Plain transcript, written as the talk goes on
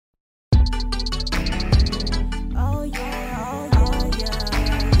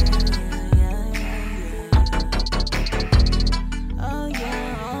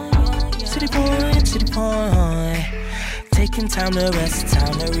time to rest,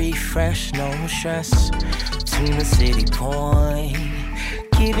 time to refresh, no stress. Tune the city point,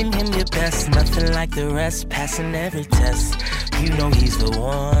 giving him your best, nothing like the rest, passing every test. You know he's the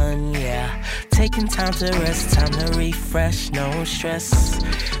one, yeah. Taking time to rest, time to refresh, no stress.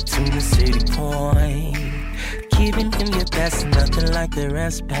 Tune the city point, giving him your best, nothing like the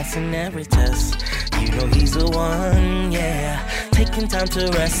rest, passing every test. You know he's the one, yeah. Taking time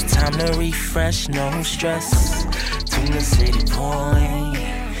to rest, time to refresh, no stress. Tune the city point,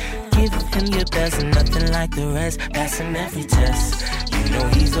 giving him your best, nothing like the rest, passing every test. You know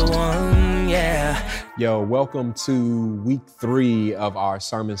he's the one, yeah. Yo, welcome to week 3 of our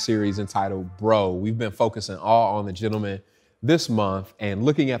sermon series entitled Bro. We've been focusing all on the gentleman this month and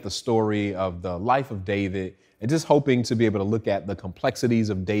looking at the story of the life of David and just hoping to be able to look at the complexities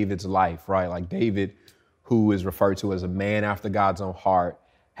of David's life, right? Like David, who is referred to as a man after God's own heart,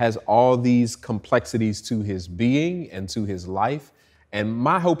 has all these complexities to his being and to his life. And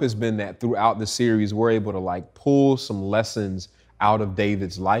my hope has been that throughout the series, we're able to pull some lessons out of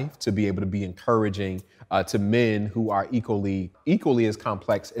David's life to be able to be encouraging to men who are equally as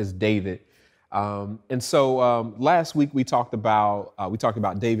complex as David. And so last week we talked about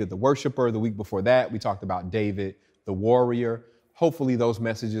David the worshiper. The week before that, we talked about David the warrior. Hopefully those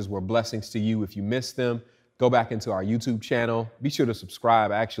messages were blessings to you. If you missed them, go back into our YouTube channel. Be sure to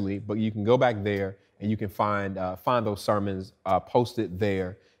subscribe, actually, but you can go back there and you can find those sermons posted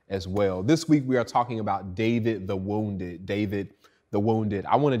there as well. This week we are talking about David the wounded. David the wounded.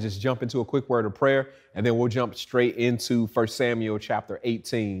 I want to just jump into a quick word of prayer, and then we'll jump straight into 1 Samuel chapter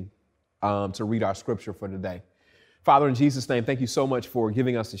 18 to read our scripture for today. Father, in Jesus' name, thank you so much for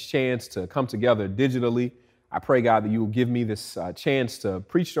giving us this chance to come together digitally. I pray, God, that you will give me this chance to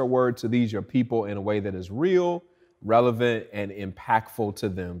preach your word to these, your people, in a way that is real, relevant, and impactful to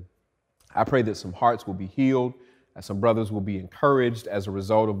them. I pray that some hearts will be healed, that some brothers will be encouraged as a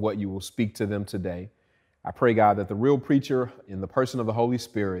result of what you will speak to them today. I pray, God, that the real preacher in the person of the Holy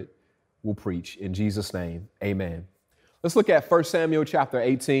Spirit will preach. In Jesus' name, amen. Let's look at 1 Samuel chapter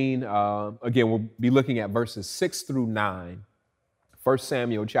 18. Again, we'll be looking at verses 6 through 9. 1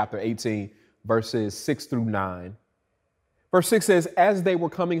 Samuel chapter 18, verses 6 through 9. Verse 6 says, as they were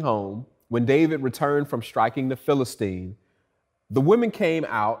coming home, when David returned from striking the Philistine, the women came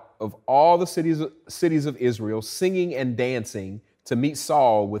out of all the cities of Israel, singing and dancing to meet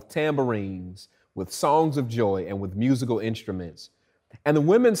Saul with tambourines, with songs of joy, and with musical instruments. And the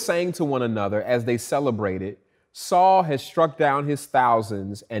women sang to one another as they celebrated, Saul has struck down his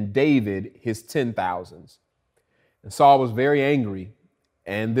thousands and David his 10,000s. And Saul was very angry,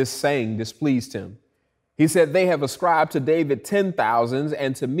 and this saying displeased him. He said, they have ascribed to David 10,000s,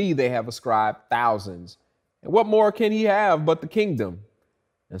 and to me they have ascribed thousands. And what more can he have but the kingdom?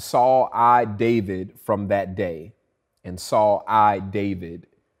 And Saul eyed David from that day. And Saul eyed David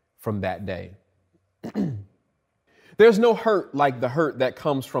from that day. There's no hurt like the hurt that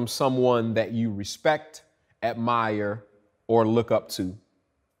comes from someone that you respect, admire, or look up to.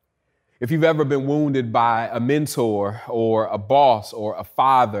 If you've ever been wounded by a mentor or a boss or a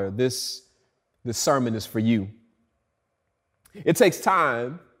father, this sermon is for you. It takes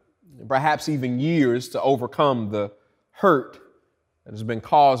time, perhaps even years, to overcome the hurt that has been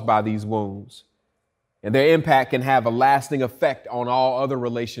caused by these wounds. And their impact can have a lasting effect on all other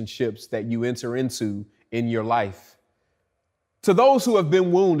relationships that you enter into in your life. To those who have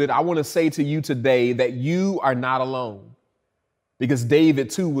been wounded, I want to say to you today that you are not alone, because David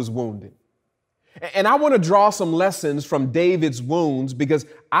too was wounded. And I want to draw some lessons from David's wounds, because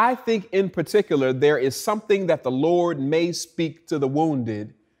I think in particular there is something that the Lord may speak to the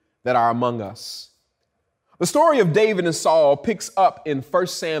wounded that are among us. The story of David and Saul picks up in 1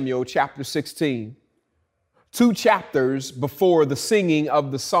 Samuel chapter 16. 2 chapters before the singing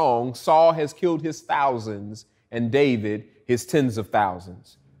of the song, Saul has killed his thousands and David his tens of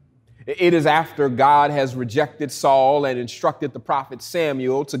thousands. It is after God has rejected Saul and instructed the prophet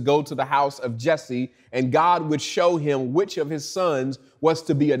Samuel to go to the house of Jesse, and God would show him which of his sons was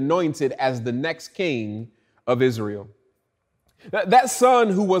to be anointed as the next king of Israel. That son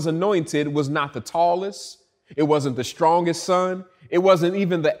who was anointed was not the tallest. It wasn't the strongest son. It wasn't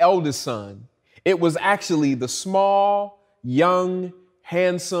even the eldest son. It was actually the small, young,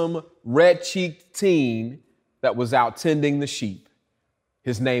 handsome, red-cheeked teen that was out tending the sheep.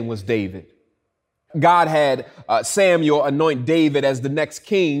 His name was David. God had Samuel anoint David as the next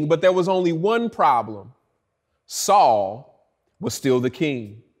king, but there was only one problem. Saul was still the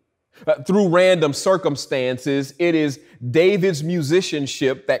king. Through random circumstances, it is David's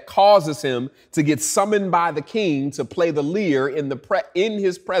musicianship that causes him to get summoned by the king to play the lyre in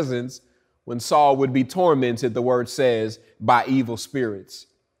his presence when Saul would be tormented, the word says, by evil spirits.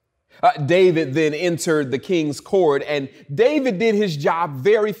 David then entered the king's court, and David did his job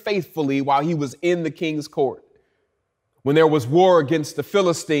very faithfully while he was in the king's court. When there was war against the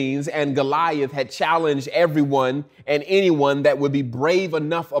Philistines and Goliath had challenged everyone and anyone that would be brave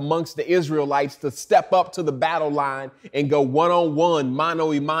enough amongst the Israelites to step up to the battle line and go one-on-one,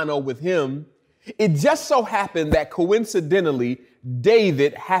 mano-a-mano with him, it just so happened that coincidentally,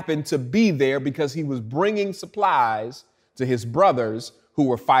 David happened to be there because he was bringing supplies to his brothers who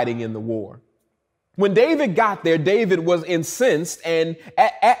were fighting in the war. When David got there, David was incensed and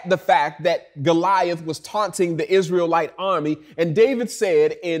at the fact that Goliath was taunting the Israelite army. And David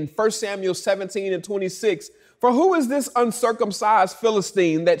said in 1 Samuel 17 and 26, "For who is this uncircumcised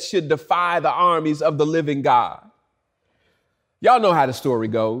Philistine that should defy the armies of the living God?" Y'all know how the story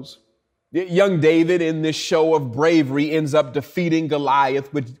goes. Young David in this show of bravery ends up defeating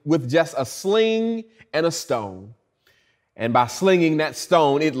Goliath with just a sling and a stone. And by slinging that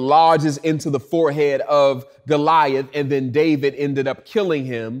stone, it lodges into the forehead of Goliath. And then David ended up killing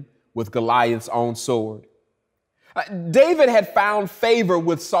him with Goliath's own sword. David had found favor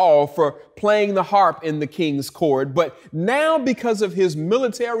with Saul for playing the harp in the king's court. But now, because of his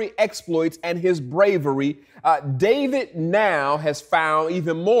military exploits and his bravery, David now has found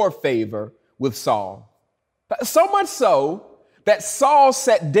even more favor with Saul. So much so that Saul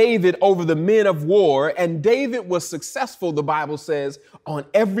set David over the men of war, and David was successful, the Bible says, on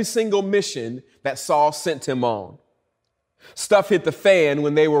every single mission that Saul sent him on. Stuff hit the fan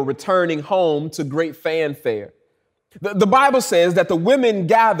when they were returning home to great fanfare. The Bible says that the women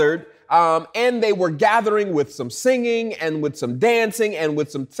gathered, and they were gathering with some singing and with some dancing and with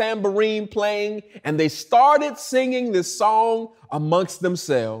some tambourine playing, and they started singing this song amongst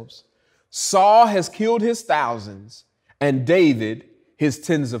themselves. Saul has killed his thousands, and David his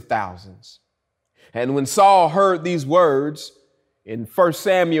tens of thousands. And when Saul heard these words in 1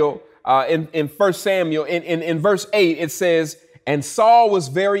 Samuel, in verse 8, it says, "And Saul was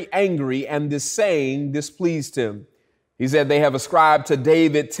very angry, and this saying displeased him. He said, they have ascribed to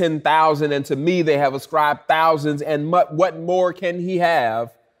David 10,000, and to me they have ascribed thousands, and what more can he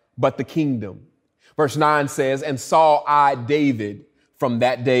have but the kingdom?" Verse 9 says, "And Saul eyed David from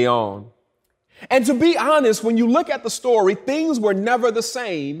that day on." And to be honest, when you look at the story, things were never the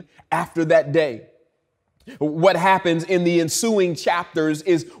same after that day. What happens in the ensuing chapters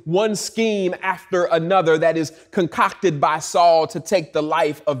is one scheme after another that is concocted by Saul to take the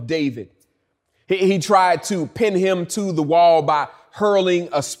life of David. He tried to pin him to the wall by hurling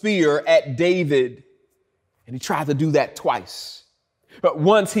a spear at David, and he tried to do that twice. But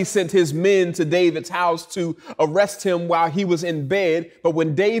once he sent his men to David's house to arrest him while he was in bed. But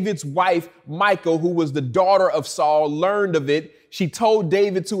when David's wife, Michal, who was the daughter of Saul, learned of it, she told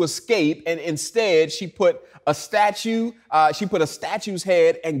David to escape. And instead, she put a statue's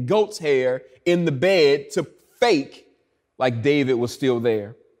head and goat's hair in the bed to fake like David was still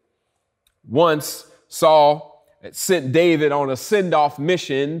there. Once Saul sent David on a send-off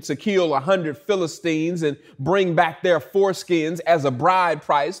mission to kill 100 Philistines and bring back their foreskins as a bride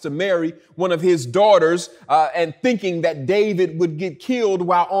price to marry one of his daughters, and thinking that David would get killed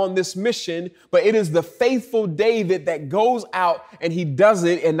while on this mission. But it is the faithful David that goes out and he does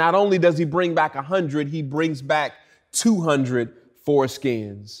it. And not only does he bring back 100, he brings back 200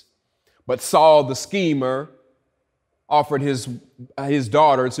 foreskins. But Saul, the schemer, offered his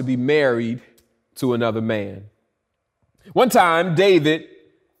daughter to be married to another man. One time, David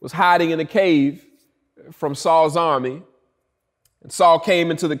was hiding in a cave from Saul's army, and Saul came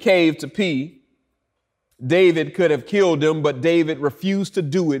into the cave to pee. David could have killed him, but David refused to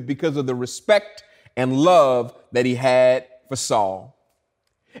do it because of the respect and love that he had for Saul.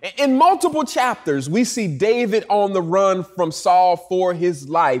 In multiple chapters, we see David on the run from Saul for his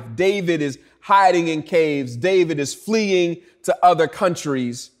life. David is hiding in caves. David is fleeing to other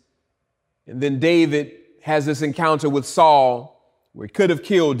countries. And then David has this encounter with Saul where he could have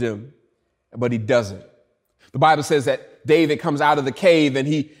killed him, but he doesn't. The Bible says that David comes out of the cave and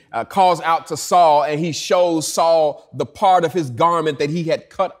he calls out to Saul, and he shows Saul the part of his garment that he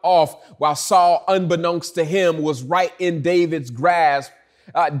had cut off while Saul, unbeknownst to him, was right in David's grasp.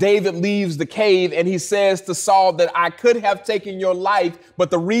 David leaves the cave and he says to Saul that I could have taken your life,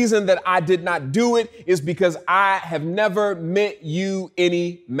 but the reason that I did not do it is because I have never meant you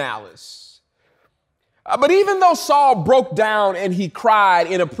any malice. But even though Saul broke down and he cried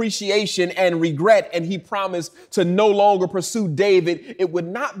in appreciation and regret, and he promised to no longer pursue David, it would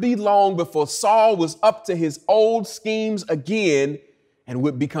not be long before Saul was up to his old schemes again and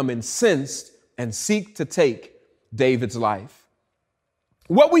would become incensed and seek to take David's life.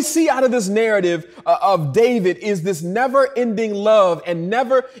 What we see out of this narrative of David is this never-ending love and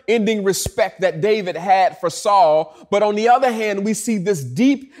never-ending respect that David had for Saul. But on the other hand, we see this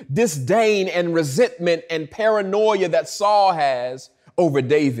deep disdain and resentment and paranoia that Saul has over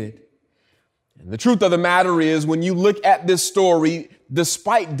David. And the truth of the matter is, when you look at this story,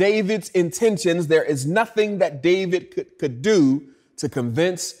 despite David's intentions, there is nothing that David could do to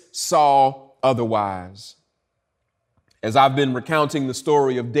convince Saul otherwise. As I've been recounting the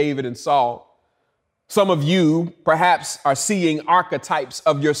story of David and Saul, some of you perhaps are seeing archetypes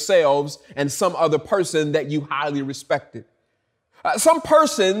of yourselves and some other person that you highly respected. Some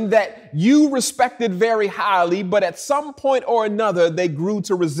person that you respected very highly, but at some point or another, they grew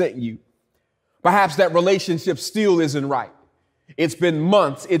to resent you. Perhaps that relationship still isn't right. It's been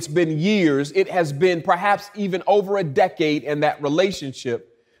months, it's been years, it has been perhaps even over a decade, and that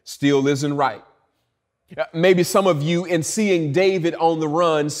relationship still isn't right. Maybe some of you, in seeing David on the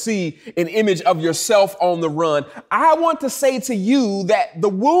run, see an image of yourself on the run. I want to say to you that the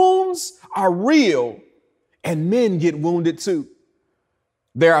wounds are real and men get wounded too.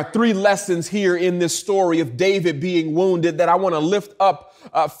 There are 3 lessons here in this story of David being wounded that I want to lift up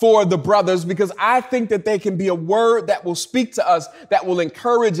for the brothers, because I think that they can be a word that will speak to us, that will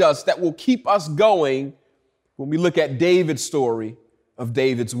encourage us, that will keep us going when we look at David's story of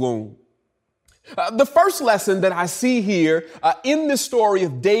David's wound. The first lesson that I see here in this story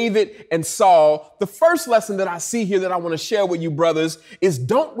of David and Saul, the first lesson that I see here that I want to share with you, brothers, is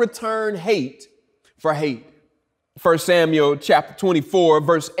don't return hate for hate. 1 Samuel chapter 24,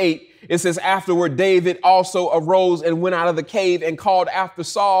 verse 8, it says, afterward, David also arose and went out of the cave and called after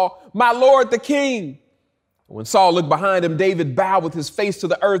Saul, my Lord, the king. When Saul looked behind him, David bowed with his face to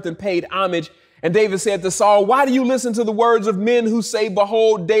the earth and paid homage. And David said to Saul, why do you listen to the words of men who say,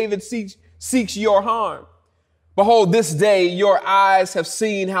 behold, David seeks your harm? Behold, this day your eyes have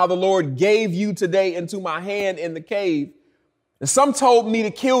seen how the Lord gave you today into my hand in the cave. And some told me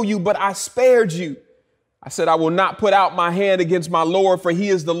to kill you, but I spared you. I said, I will not put out my hand against my Lord, for he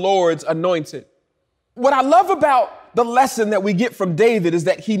is the Lord's anointed. What I love about the lesson that we get from David is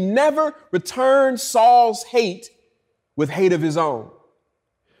that he never returned Saul's hate with hate of his own.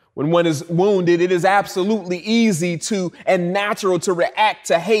 When one is wounded, it is absolutely easy and natural to react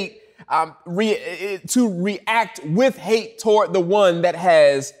to hate, to react with hate toward the one that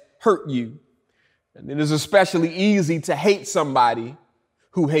has hurt you. And it is especially easy to hate somebody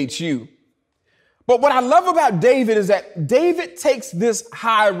who hates you. But what I love about David is that David takes this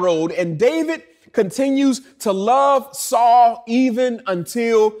high road, and David continues to love Saul even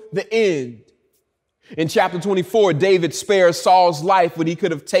until the end. In chapter 24, David spares Saul's life when he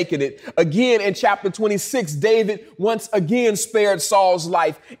could have taken it. Again, in chapter 26, David once again spared Saul's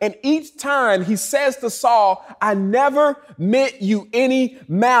life. And each time he says to Saul, I never meant you any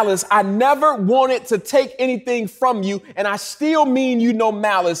malice. I never wanted to take anything from you, and I still mean you no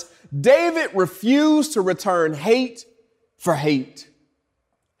malice. David refused to return hate for hate.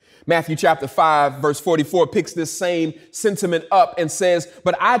 Matthew chapter 5, verse 44 picks this same sentiment up and says,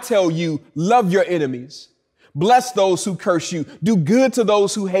 but I tell you, love your enemies, bless those who curse you, do good to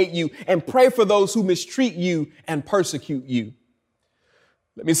those who hate you, and pray for those who mistreat you and persecute you.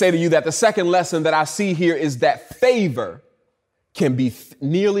 Let me say to you that the second lesson that I see here is that favor can be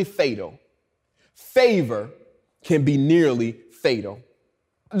nearly fatal. Favor can be nearly fatal.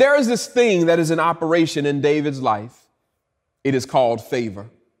 There is this thing that is in operation in David's life. It is called favor.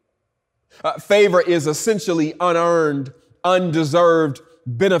 Favor is essentially unearned, undeserved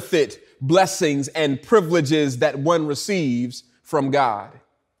benefit, blessings, and privileges that one receives from God.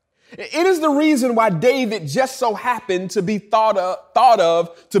 It is the reason why David just so happened to be thought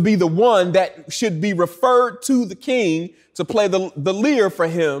of to be the one that should be referred to the king to play the lyre for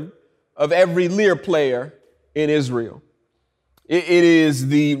him of every lyre player in Israel. It is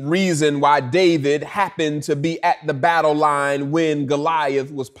the reason why David happened to be at the battle line when Goliath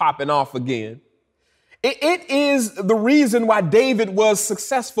was popping off again. It is the reason why David was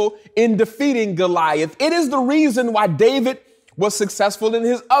successful in defeating Goliath. It is the reason why David was successful in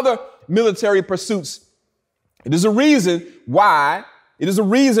his other military pursuits. It is a reason why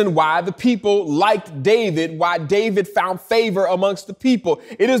the people liked David, why David found favor amongst the people.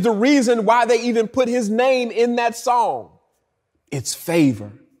 It is the reason why they even put his name in that song. It's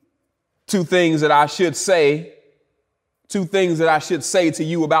favor. Two things that I should say to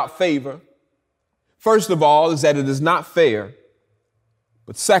you about favor. First of all is that it is not fair.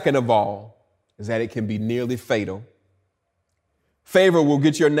 But second of all is that it can be nearly fatal. Favor will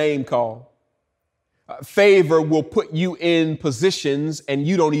get your name called. Favor will put you in positions and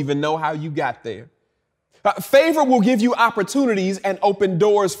you don't even know how you got there. Favor will give you opportunities and open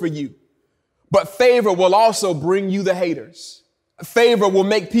doors for you. But favor will also bring you the haters. Favor will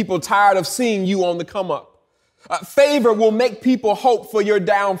make people tired of seeing you on the come up. Favor will make people hope for your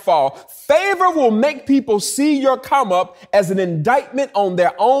downfall. Favor will make people see your come up as an indictment on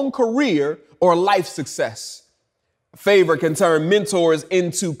their own career or life success. Favor can turn mentors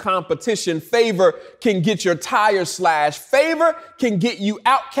into competition. Favor can get your tires slashed. Favor can get you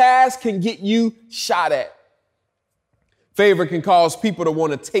outcast, can get you shot at. Favor can cause people to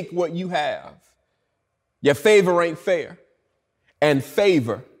want to take what you have. Your favor ain't fair. And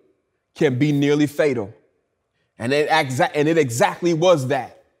favor can be nearly fatal. And it exactly was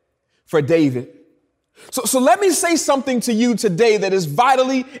that for David. So let me say something to you today that is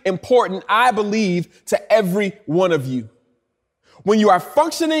vitally important, I believe, to every one of you. When you are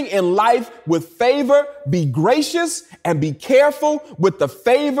functioning in life with favor, be gracious and be careful with the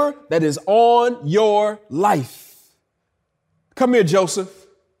favor that is on your life. Come here, Joseph.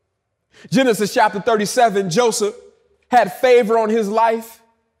 Genesis chapter 37, Joseph had favor on his life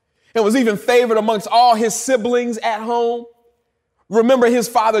and was even favored amongst all his siblings at home. Remember, his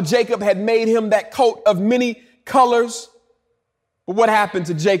father Jacob had made him that coat of many colors. But what happened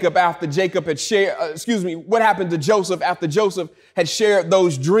to Jacob after Jacob had what happened to Joseph after Joseph had shared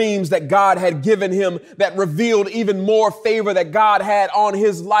those dreams that God had given him that revealed even more favor that God had on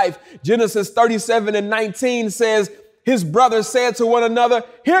his life? Genesis 37:19 says, his brothers said to one another,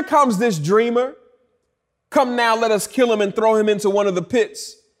 "Here comes this dreamer. Come now, let us kill him and throw him into one of the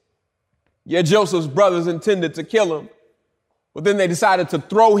pits." Yeah, Joseph's brothers intended to kill him, but then they decided to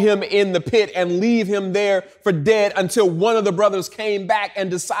throw him in the pit and leave him there for dead until one of the brothers came back and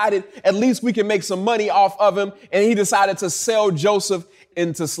decided at least we can make some money off of him. And he decided to sell Joseph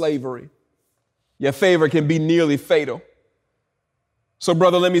into slavery. Your favor can be nearly fatal. So,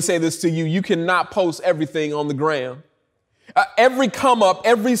 brother, let me say this to you. You cannot post everything on the gram. Every come up,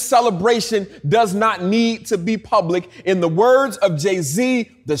 every celebration does not need to be public. In the words of Jay-Z,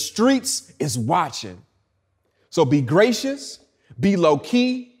 the streets is watching. So be gracious, be low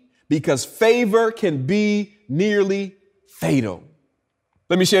key, because favor can be nearly fatal.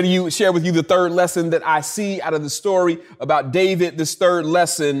 Let me share with you the third lesson that I see out of the story about David. This third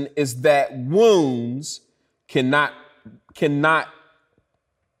lesson is that wounds it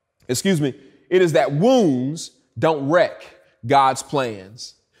is that wounds don't wreck God's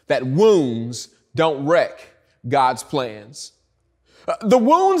plans. That wounds don't wreck God's plans. The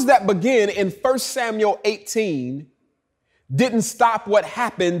wounds that begin in 1 Samuel 18 didn't stop what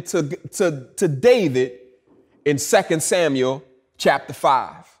happened to David in 2 Samuel chapter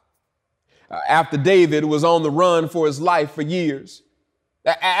 5. After David was on the run for his life for years,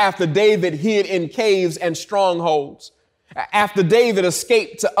 after David hid in caves and strongholds, after David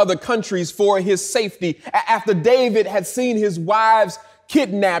escaped to other countries for his safety, after David had seen his wives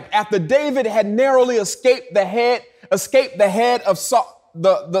kidnapped, after David had narrowly escaped the head of Saul's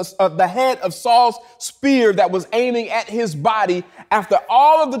spear that was aiming at his body, after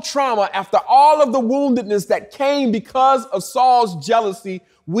all of the trauma, after all of the woundedness that came because of Saul's jealousy,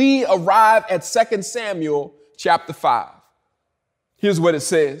 we arrive at 2 Samuel chapter 5. Here's what it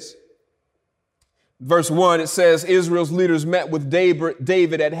says. Verse 1, it says, Israel's leaders met with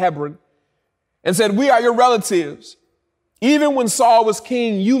David at Hebron and said, "We are your relatives. Even when Saul was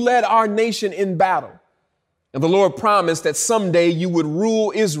king, you led our nation in battle. And the Lord promised that someday you would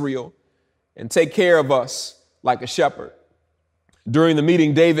rule Israel and take care of us like a shepherd." During the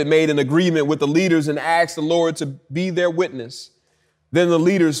meeting, David made an agreement with the leaders and asked the Lord to be their witness. Then the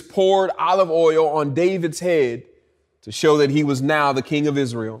leaders poured olive oil on David's head to show that he was now the king of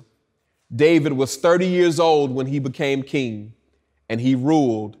Israel. David was 30 years old when he became king, and he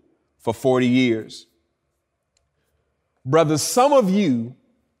ruled for 40 years. Brothers, some of you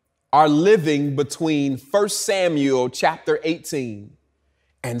are living between 1 Samuel chapter 18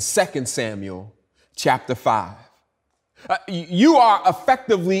 and 2 Samuel chapter 5. You are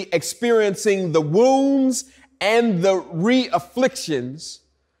effectively experiencing the wounds and the re-afflictions.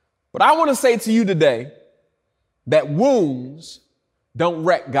 But I want to say to you today that wounds don't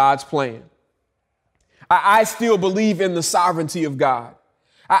wreck God's plan. I still believe in the sovereignty of God.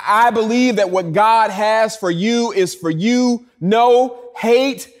 I believe that what God has for you is for you. No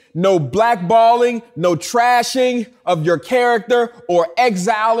hate, no blackballing, no trashing of your character or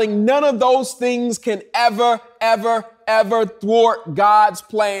exiling. None of those things can ever thwart God's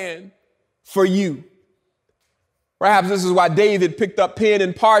plan for you. Perhaps this is why David picked up pen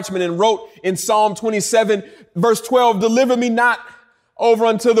and parchment and wrote in Psalm 27, verse 12, "Deliver me not over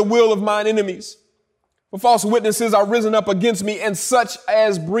unto the will of mine enemies. For false witnesses are risen up against me, and such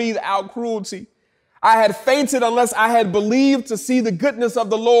as breathe out cruelty. I had fainted unless I had believed to see the goodness of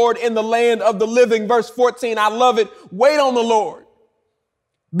the Lord in the land of the living. Verse 14, I love it. Wait on the Lord.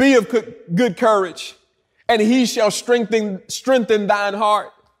 Be of good courage, and he shall strengthen thine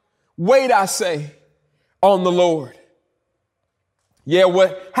heart. Wait, I say, on the Lord. Yeah,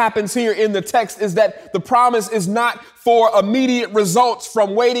 what happens here in the text is that the promise is not for immediate results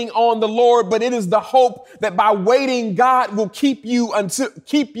from waiting on the Lord, but it is the hope that by waiting, God will keep you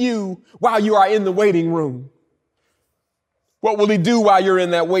while you are in the waiting room. What will he do while you're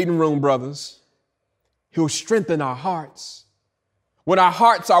in that waiting room, brothers? He'll strengthen our hearts. When our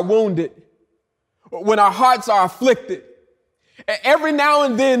hearts are wounded, when our hearts are afflicted, every now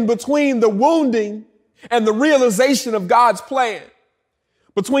and then between the wounding and the realization of God's plan,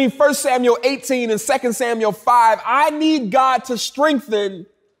 between 1 Samuel 18 and 2 Samuel 5, I need God to strengthen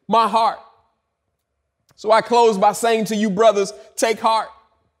my heart. So I close by saying to you, brothers, take heart,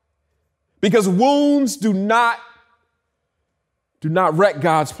 because wounds do not wreck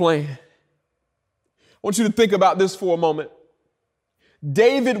God's plan. I want you to think about this for a moment.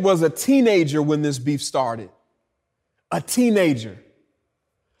 David was a teenager when this beef started. A teenager.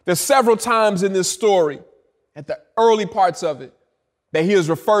 There's several times in this story, at the early parts of it, that he is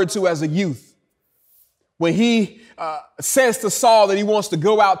referred to as a youth. When he says to Saul that he wants to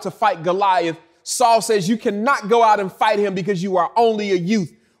go out to fight Goliath, Saul says, you cannot go out and fight him because you are only a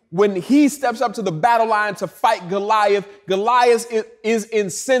youth. When he steps up to the battle line to fight Goliath, Goliath is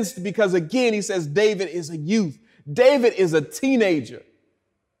incensed because, again, he says David is a youth. David is a teenager.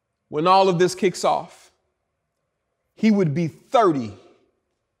 When all of this kicks off, he would be 30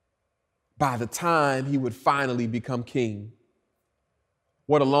 by the time he would finally become king.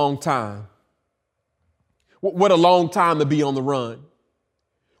 What a long time. What a long time to be on the run.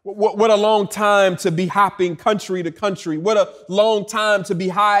 What a long time to be hopping country to country. What a long time to be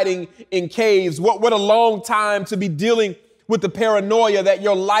hiding in caves. What a long time to be dealing with the paranoia that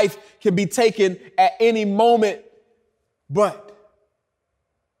your life can be taken at any moment. But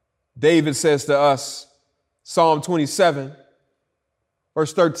David says to us, Psalm 27,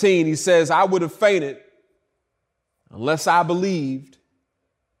 verse 13, he says, I would have fainted unless I believed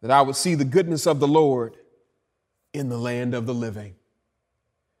that I would see the goodness of the Lord in the land of the living.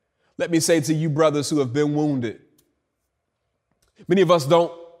 Let me say to you, brothers who have been wounded, many of us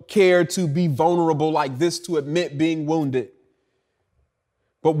don't care to be vulnerable like this, to admit being wounded.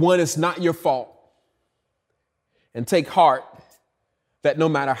 But one, it's not your fault. And take heart that no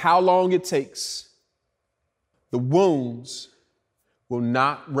matter how long it takes, the wounds will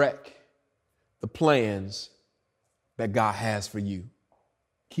not wreck the plans that God has for you.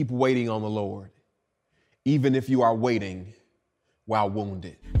 Keep waiting on the Lord, even if you are waiting while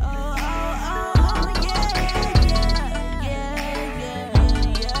wounded.